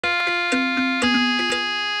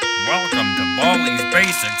Welcome to Baldi's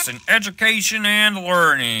Basics in Education and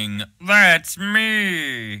Learning. That's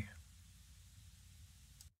me.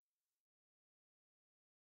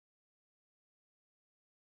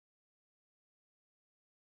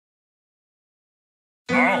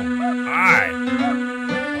 Oh, hi.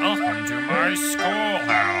 Welcome to my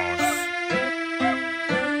schoolhouse.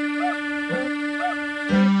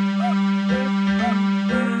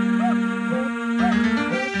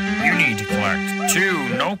 You need to collect 2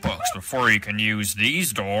 notebooks before you can use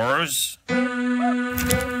these doors.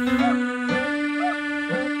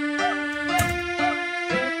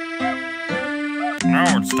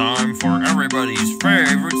 Now it's time for everybody's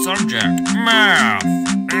favorite subject, math.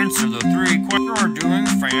 Answer the 3 questions. You're doing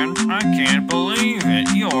I can't believe it.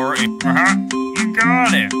 You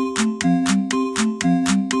got it.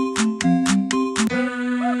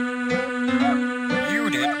 You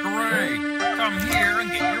did great. Come here and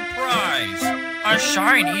get your prize. A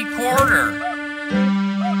shiny quarter.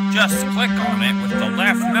 Just click on it with the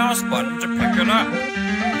left mouse button to pick it up.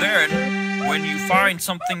 Then, when you find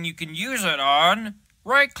something you can use it on,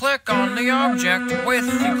 right-click on the object with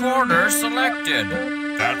the quarter selected.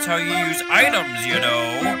 That's how you use items, you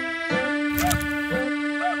know.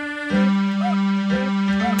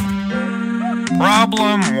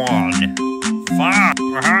 Problem 1. 5.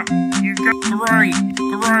 You got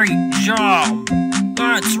great job.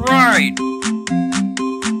 That's right.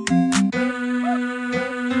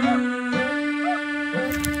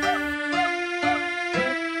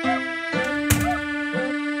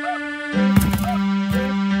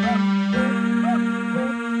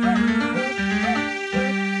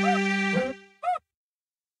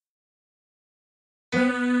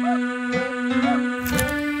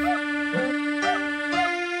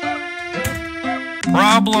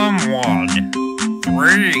 Problem 1.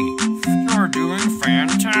 3. You're doing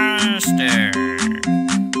fantastic.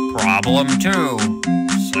 Problem 2.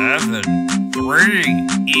 7. 3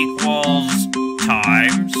 equals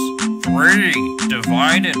times 3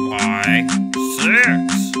 divided by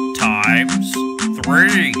 6 times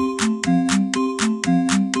 3.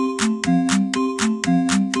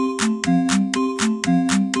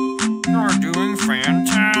 You're doing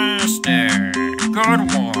fantastic. Good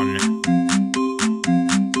one.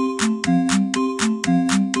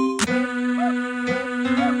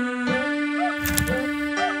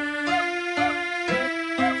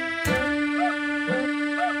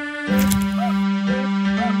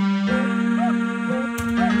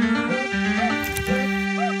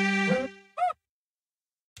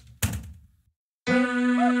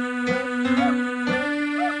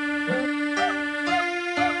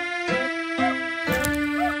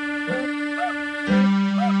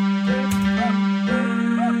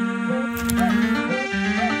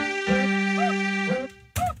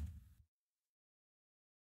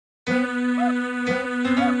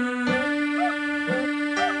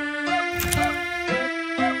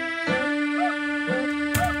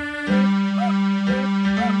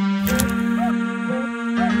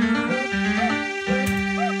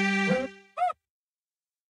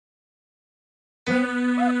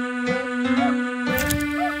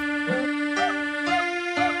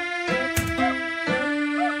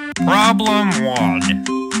 Problem 1.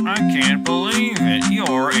 I can't believe it.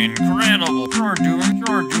 You're incredible. You're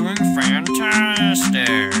doing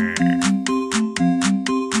fantastic.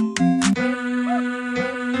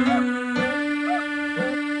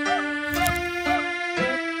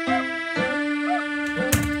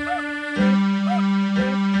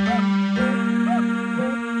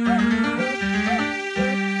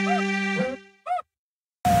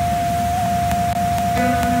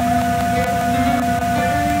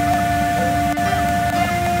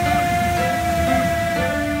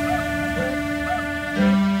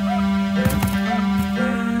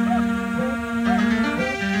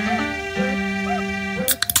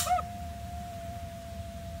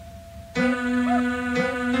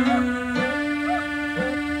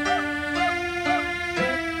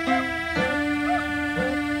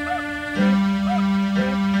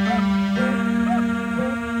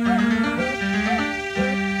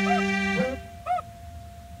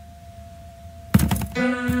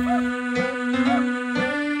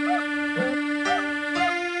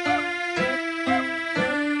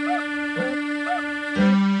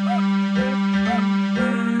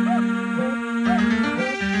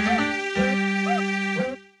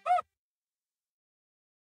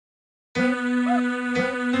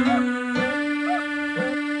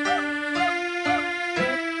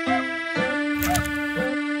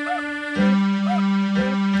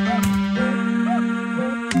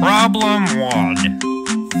 Problem 1.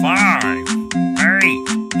 5.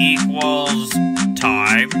 8 equals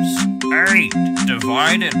times 8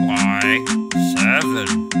 divided by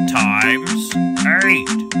 7 times 8.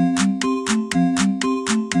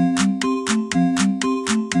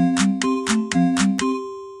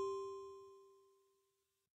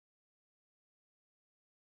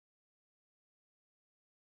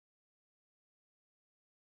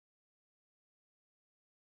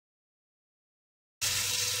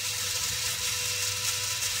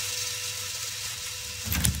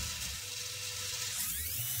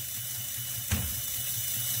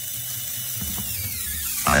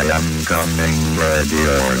 I am coming, ready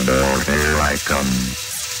or not, here I come.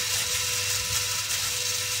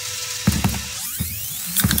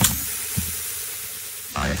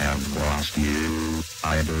 I have lost you,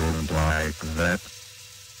 I don't like that.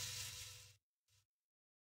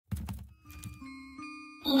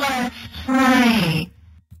 Let's play.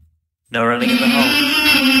 No running in the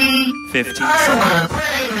home. 15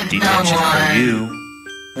 seconds. Detention for you.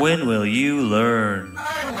 When will you learn?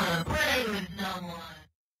 I wanna play with someone.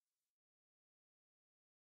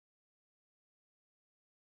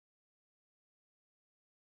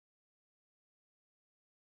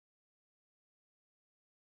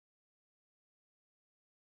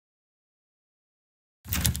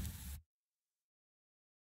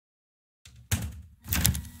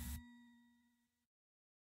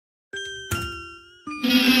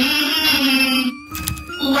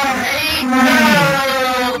 Let's play.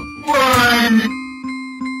 1.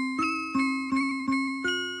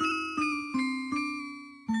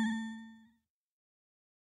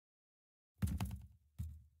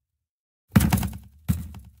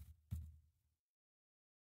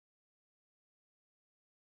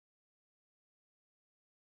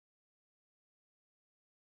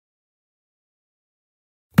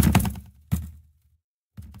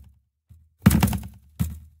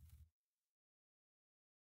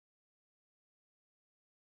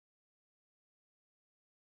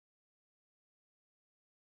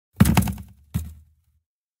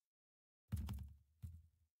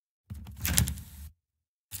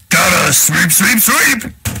 Gotta sweep, sweep, sweep!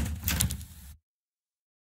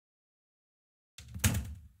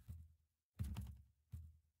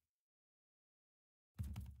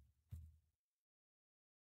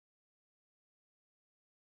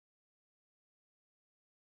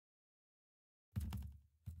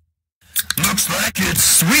 Looks like it's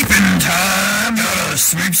sweeping time! Gotta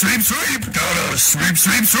sweep, sweep, sweep! Gotta sweep,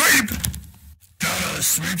 sweep, sweep! Gotta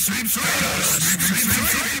sweep, sweep, sweep! Gotta sweep, sweep,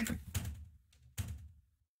 sweep!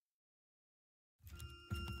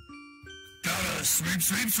 Gotta sweep,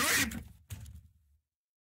 sweep, sweep!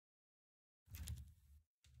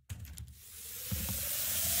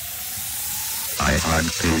 I hug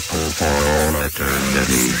people for all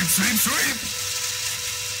eternity. Sweep, sweep, sweep!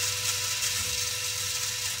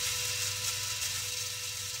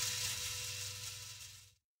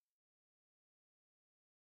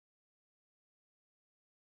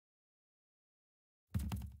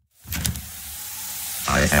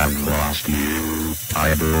 I have lost you,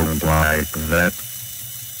 I don't like that.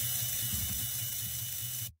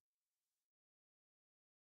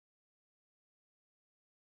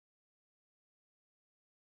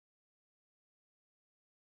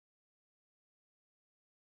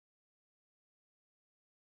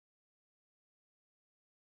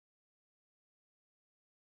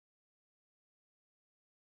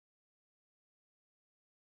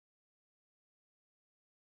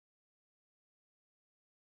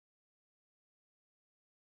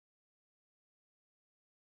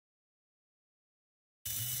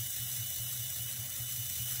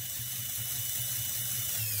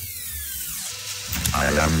 I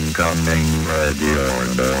am coming, ready or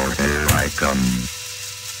not, here I come.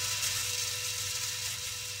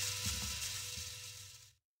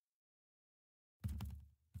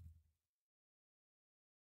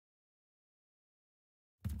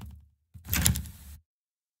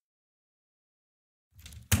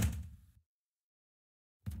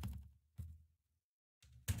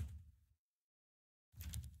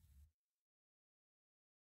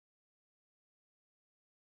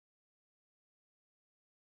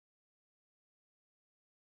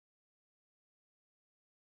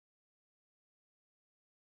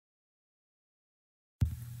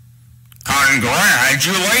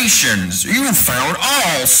 Congratulations! You found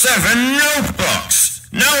all 7 notebooks!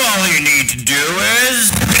 Now all you need to do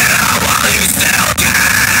is... get out while you still can!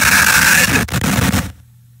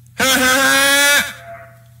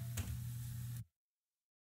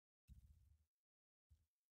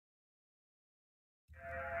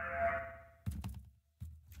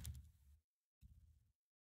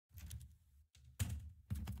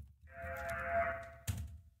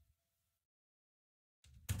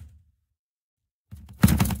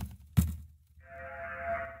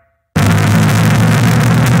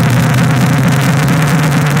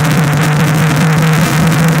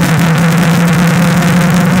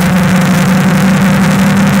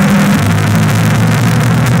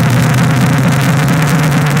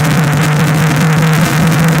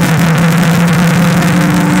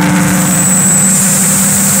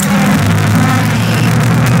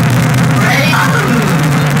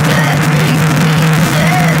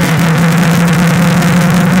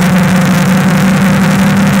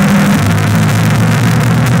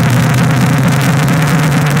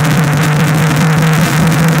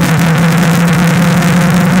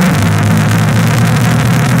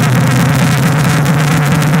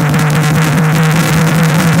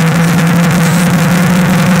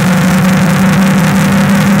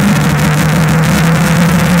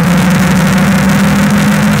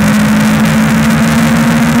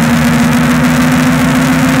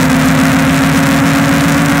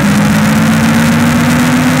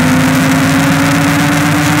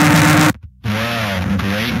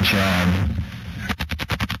 job.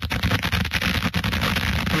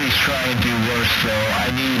 Please try and do worse, though.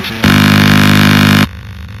 I need to...